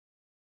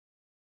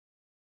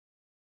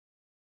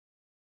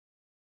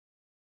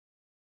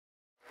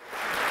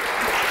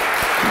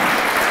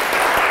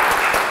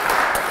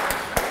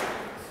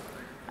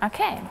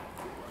Okay.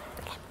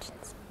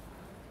 Captions.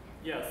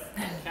 Yes,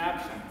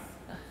 captions.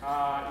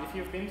 If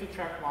you've been to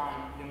track 1,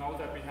 you know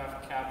that we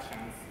have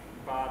captions,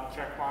 but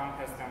track 1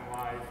 has them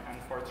live, and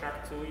for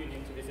track 2, you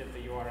need to visit the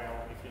URL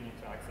if you need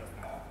to access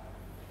them.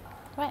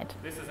 Right.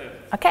 This is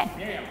it. Okay.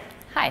 Mirjam.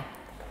 Hi.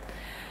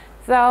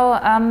 So,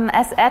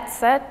 as Ed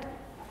said,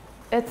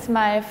 it's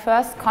my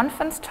first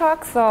conference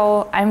talk,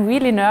 so I'm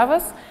really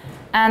nervous.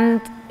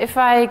 And if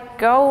I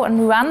go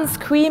and run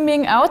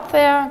screaming out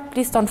there,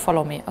 please don't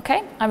follow me,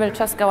 okay? I will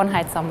just go and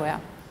hide somewhere.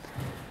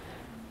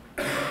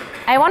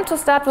 I want to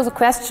start with a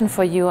question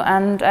for you,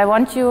 and I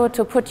want you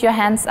to put your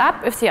hands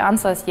up if the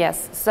answer is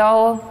yes.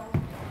 So,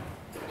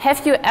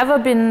 have you ever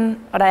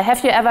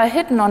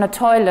hidden on a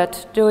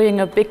toilet during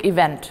a big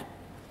event?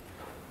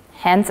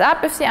 Hands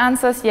up if the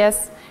answer is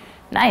yes.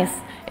 Nice.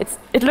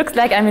 It looks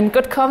like I'm in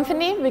good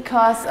company,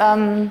 because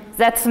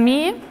that's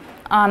me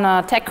on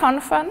a tech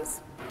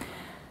conference.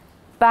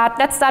 But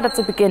let's start at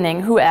the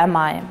beginning. Who am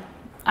I?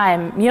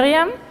 I'm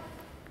Mirjam,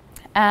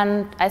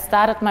 and I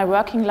started my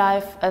working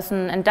life as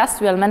an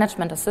industrial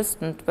management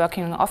assistant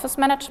working in office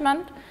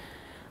management.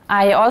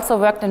 I also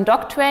worked in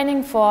dog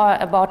training for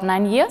about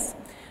 9 years,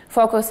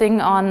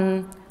 focusing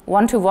on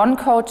one-to-one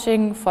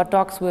coaching for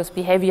dogs with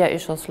behavior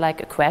issues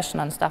like aggression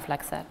and stuff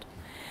like that.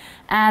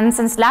 And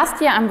since last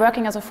year, I'm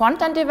working as a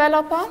front-end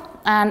developer,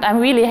 and I'm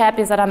really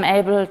happy that I'm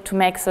able to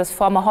make this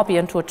former hobby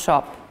into a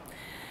job.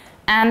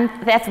 And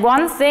there's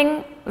one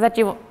thing that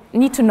you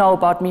need to know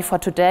about me for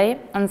today,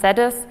 and that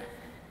is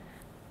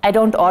I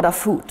don't order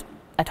food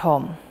at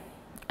home.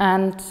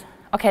 And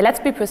okay, let's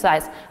be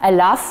precise. I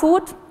love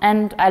food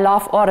and I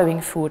love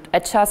ordering food. I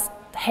just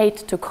hate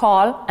to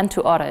call and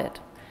to order it.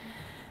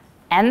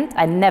 And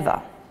I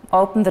never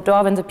open the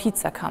door when the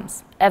pizza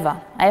comes,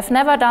 ever. I have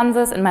never done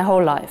this in my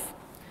whole life.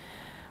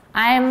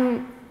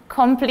 I'm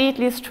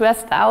completely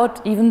stressed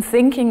out even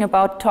thinking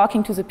about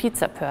talking to the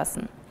pizza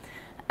person.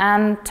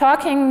 And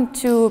talking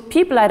to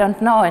people I don't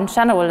know in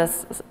general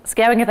is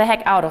scaring the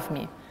heck out of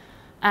me.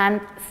 And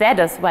that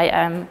is why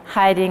I'm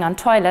hiding on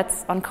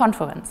toilets on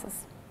conferences.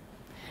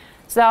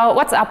 So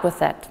what's up with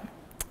that?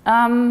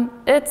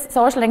 It's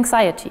social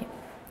anxiety.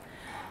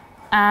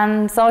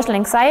 And social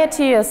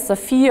anxiety is the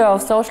fear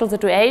of social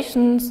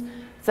situations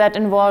that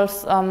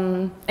involves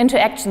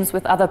interactions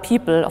with other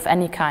people of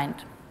any kind.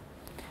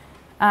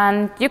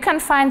 And you can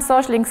find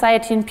social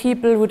anxiety in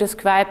people who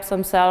describe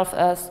themselves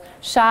as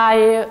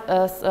shy,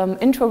 as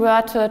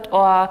introverted,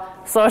 or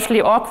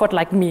socially awkward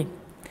like me.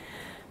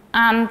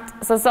 And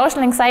the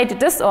social anxiety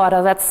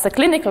disorder, that's the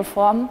clinical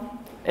form,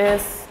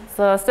 is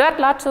the third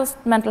largest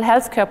mental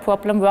health care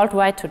problem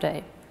worldwide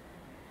today.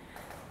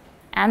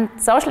 And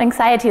social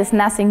anxiety is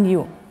nothing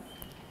new.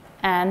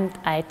 And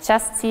I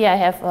just see I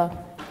have an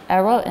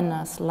error in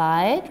a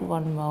slide.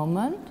 One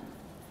moment.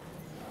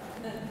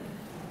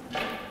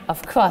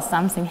 Of course,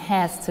 something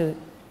has to.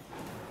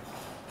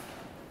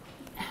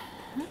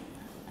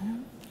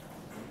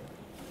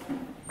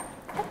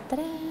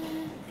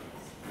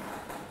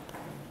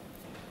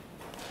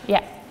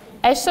 Yeah,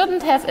 I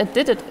shouldn't have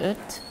edited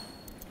it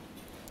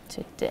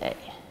today.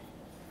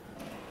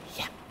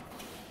 Yeah.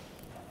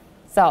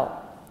 So,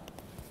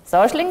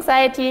 social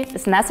anxiety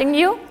is nothing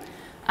new.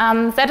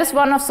 That is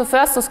one of the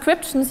first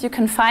descriptions you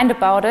can find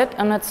about it,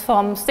 and it's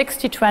from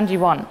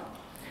 6021.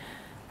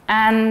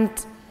 And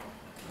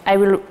I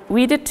will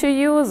read it to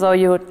you, so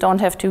you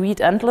don't have to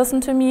read and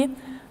listen to me.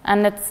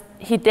 And it's,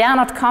 he dare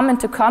not come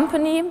into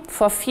company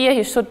for fear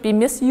he should be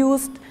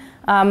misused,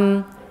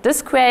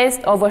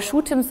 disgraced,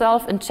 overshoot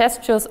himself in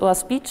gestures or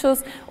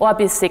speeches, or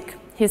be sick.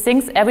 He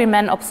thinks every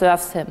man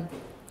observes him.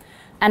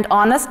 And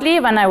honestly,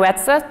 when I read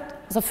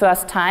that the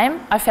first time,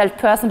 I felt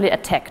personally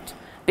attacked,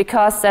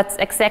 because that's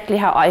exactly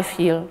how I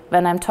feel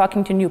when I'm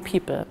talking to new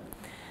people.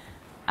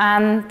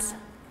 And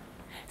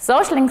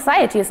social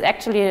anxiety is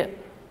actually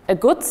a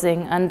good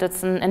thing, and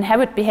it's an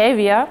inherent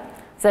behavior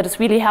that is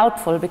really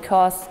helpful,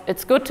 because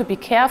it's good to be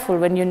careful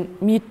when you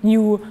meet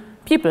new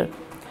people,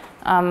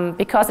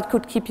 because it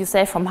could keep you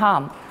safe from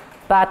harm.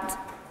 But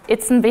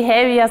it's a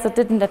behavior that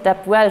didn't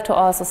adapt well to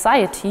our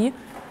society,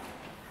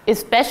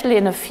 especially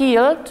in a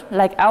field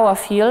like our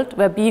field,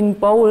 where being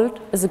bold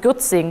is a good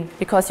thing,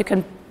 because you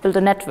can build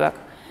a network.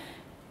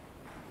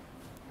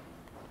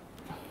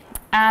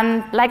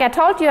 And like I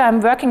told you, I'm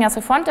working as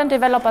a front-end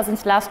developer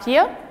since last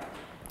year,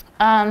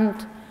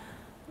 and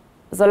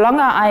the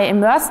longer I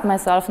immersed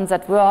myself in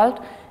that world,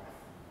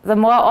 the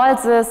more all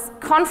these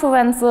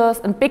conferences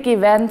and big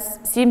events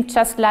seemed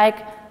just like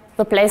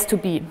the place to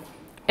be.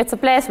 It's a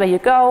place where you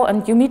go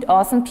and you meet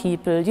awesome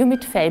people, you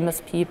meet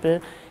famous people,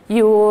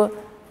 you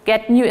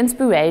get new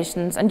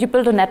inspirations, and you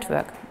build a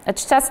network.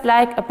 It's just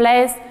like a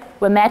place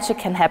where magic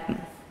can happen.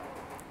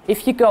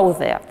 If you go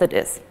there, that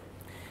is.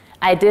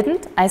 I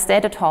didn't, I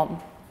stayed at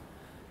home.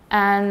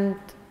 And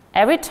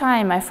every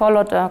time I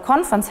followed a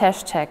conference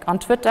hashtag on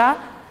Twitter,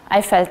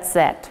 I felt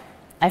sad.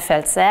 I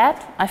felt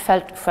sad, I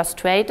felt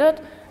frustrated,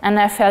 and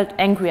I felt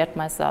angry at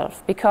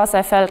myself, because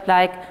I felt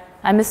like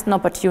I missed an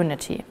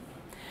opportunity.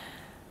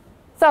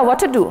 So what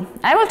to do?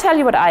 I will tell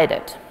you what I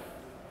did.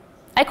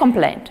 I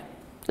complained,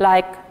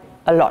 like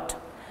a lot.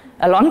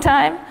 a long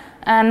time,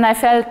 and I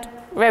felt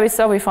very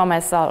sorry for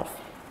myself.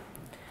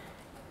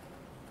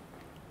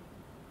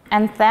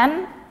 And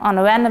then, on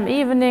a random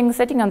evening,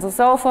 sitting on the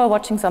sofa,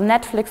 watching some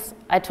Netflix,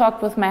 I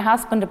talked with my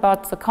husband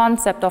about the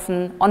concept of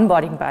an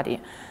onboarding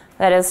buddy.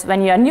 That is,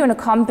 when you are new in a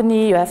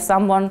company, you have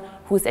someone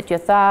who's at your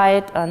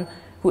side and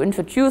who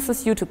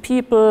introduces you to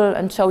people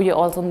and show you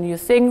all the new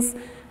things.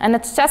 And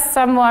it's just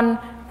someone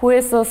who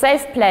is a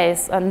safe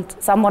place and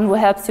someone who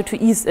helps you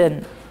to ease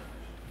in.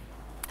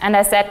 And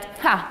I said,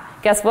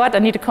 guess what? I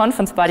need a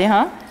conference buddy,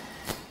 huh?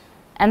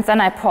 And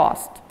then I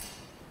paused.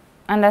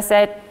 And I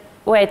said,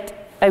 wait,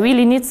 I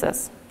really need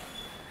this.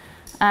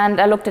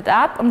 And I looked it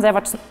up, and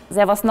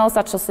there was no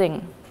such a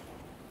thing.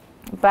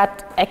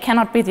 But I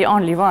cannot be the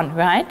only one,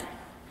 right?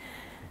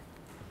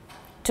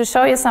 To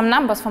show you some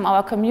numbers from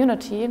our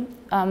community,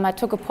 I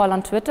took a poll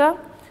on Twitter,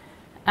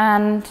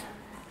 and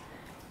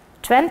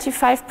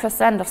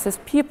 25% of these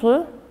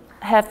people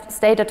have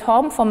stayed at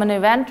home from an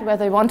event where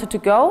they wanted to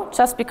go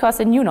just because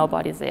they knew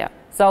nobody there.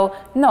 So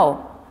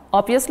no,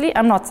 obviously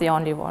I'm not the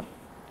only one.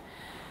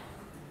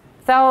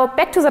 So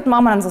back to that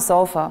moment on the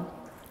sofa.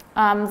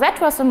 That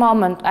was the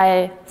moment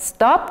I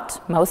stopped,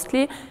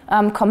 mostly,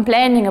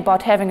 complaining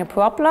about having a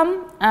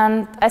problem,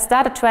 and I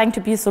started trying to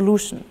be a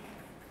solution.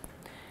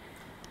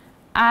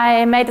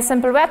 I made a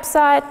simple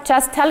website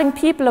just telling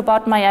people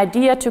about my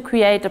idea to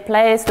create a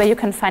place where you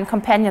can find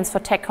companions for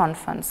tech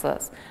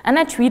conferences, and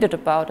I tweeted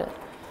about it.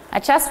 I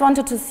just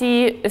wanted to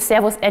see if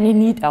there was any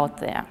need out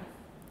there.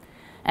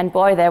 And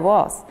boy, there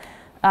was.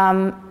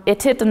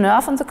 It hit a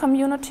nerve in the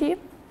community.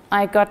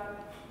 I got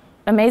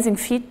amazing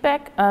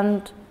feedback,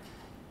 and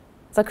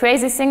the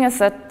crazy thing is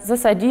that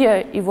this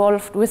idea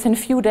evolved within a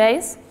few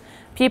days.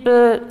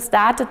 People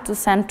started to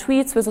send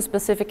tweets with a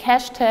specific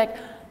hashtag,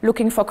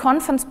 looking for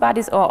conference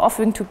buddies or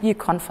offering to be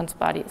conference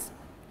buddies.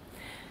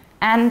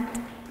 And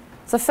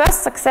the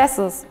first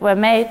successes were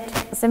made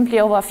simply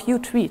over a few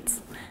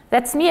tweets.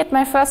 That's me at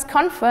my first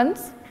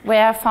conference,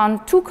 where I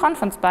found 2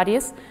 conference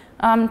buddies,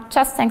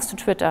 just thanks to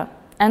Twitter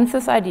and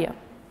this idea.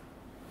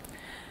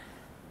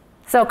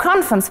 So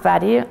Conference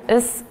Buddy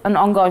is an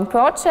ongoing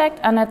project,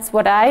 and it's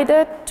what I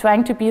did,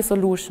 trying to be a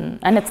solution.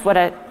 And it's what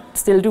I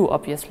still do,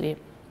 obviously.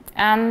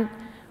 And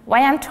why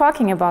I'm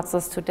talking about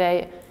this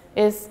today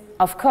is,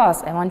 of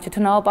course, I want you to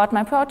know about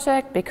my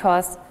project,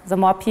 because the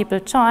more people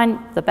join,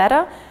 the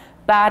better.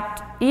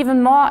 But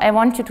even more, I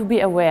want you to be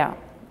aware.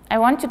 I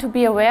want you to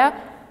be aware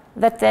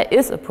that there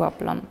is a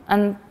problem,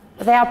 and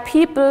there are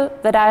people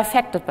that are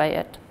affected by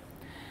it.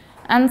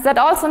 And that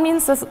also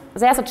means that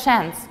there's a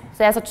chance.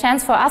 There's a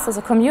chance for us as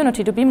a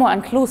community to be more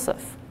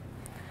inclusive.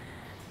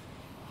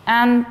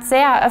 And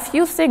there are a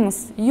few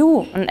things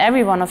you and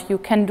every one of you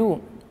can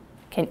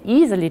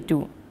easily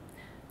do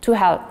to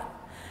help.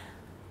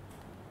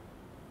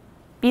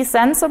 Be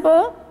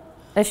sensible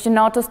if you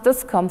notice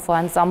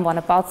discomfort in someone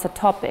about the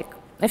topic.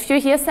 If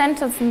you hear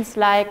sentences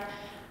like,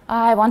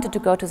 I wanted to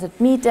go to that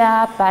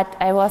meetup, but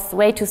I was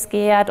way too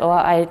scared, or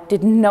I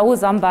didn't know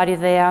somebody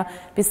there,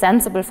 be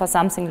sensible for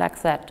something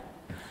like that.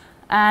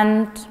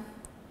 And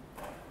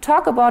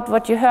talk about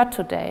what you heard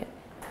today.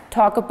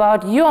 Talk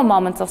about your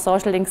moments of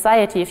social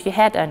anxiety, if you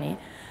had any.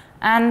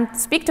 And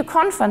speak to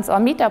conference or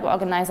meetup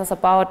organizers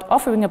about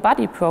offering a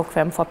buddy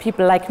program for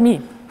people like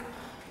me.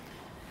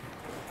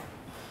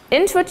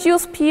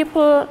 Introduce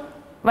people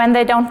when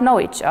they don't know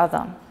each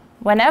other.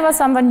 Whenever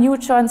someone new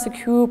joins a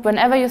group,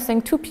 whenever you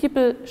think 2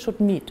 people should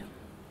meet.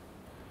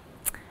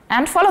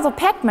 And follow the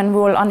Pac-Man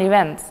rule on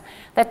events.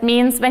 That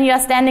means when you are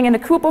standing in a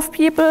group of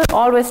people,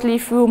 always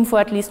leave room for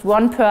at least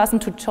 1 person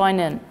to join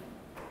in.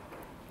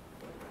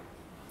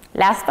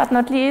 Last but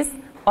not least,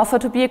 offer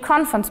to be a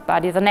conference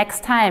buddy the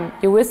next time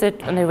you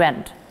visit an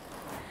event.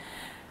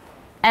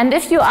 And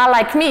if you are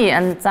like me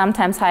and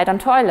sometimes hide on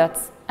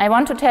toilets, I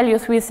want to tell you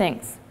 3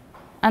 things.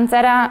 And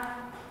that are,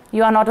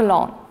 you are not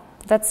alone.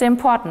 That's the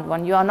important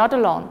one. You are not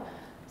alone.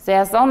 There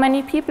are so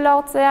many people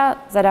out there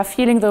that are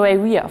feeling the way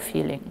we are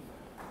feeling.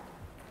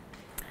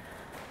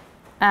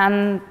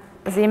 And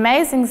the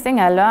amazing thing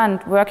I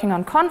learned working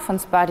on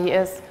Conference Buddy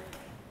is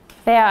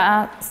there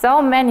are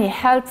so many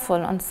helpful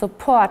and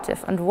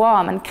supportive and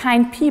warm and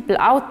kind people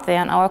out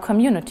there in our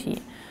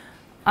community.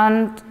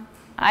 And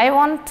I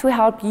want to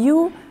help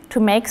you to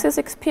make this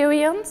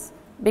experience,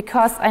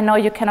 because I know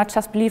you cannot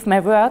just believe my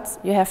words,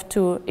 you have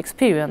to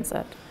experience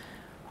it.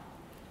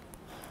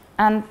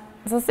 And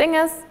the thing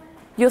is,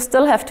 you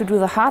still have to do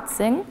the hard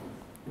thing.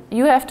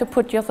 You have to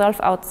put yourself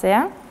out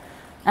there,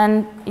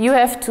 and you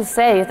have to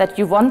say that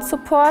you want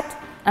support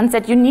and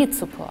that you need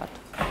support.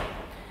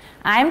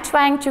 I'm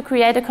trying to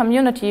create a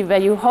community where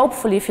you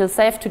hopefully feel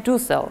safe to do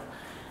so.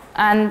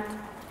 And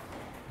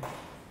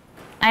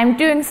I'm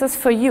doing this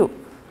for you.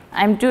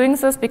 I'm doing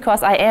this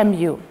because I am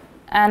you.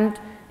 And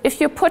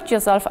if you put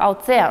yourself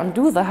out there and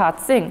do the hard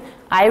thing,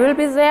 I will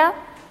be there,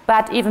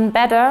 but even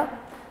better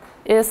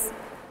is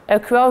a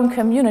growing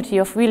community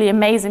of really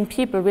amazing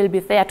people will be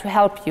there to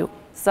help you.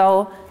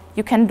 So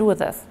you can do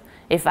this.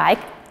 If I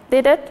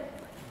did it,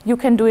 you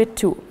can do it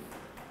too.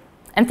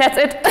 And that's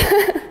it.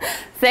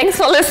 Thanks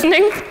for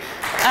listening.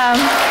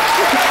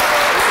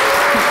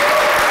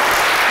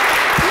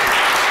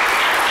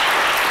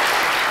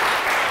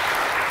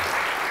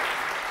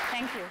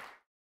 Thank you.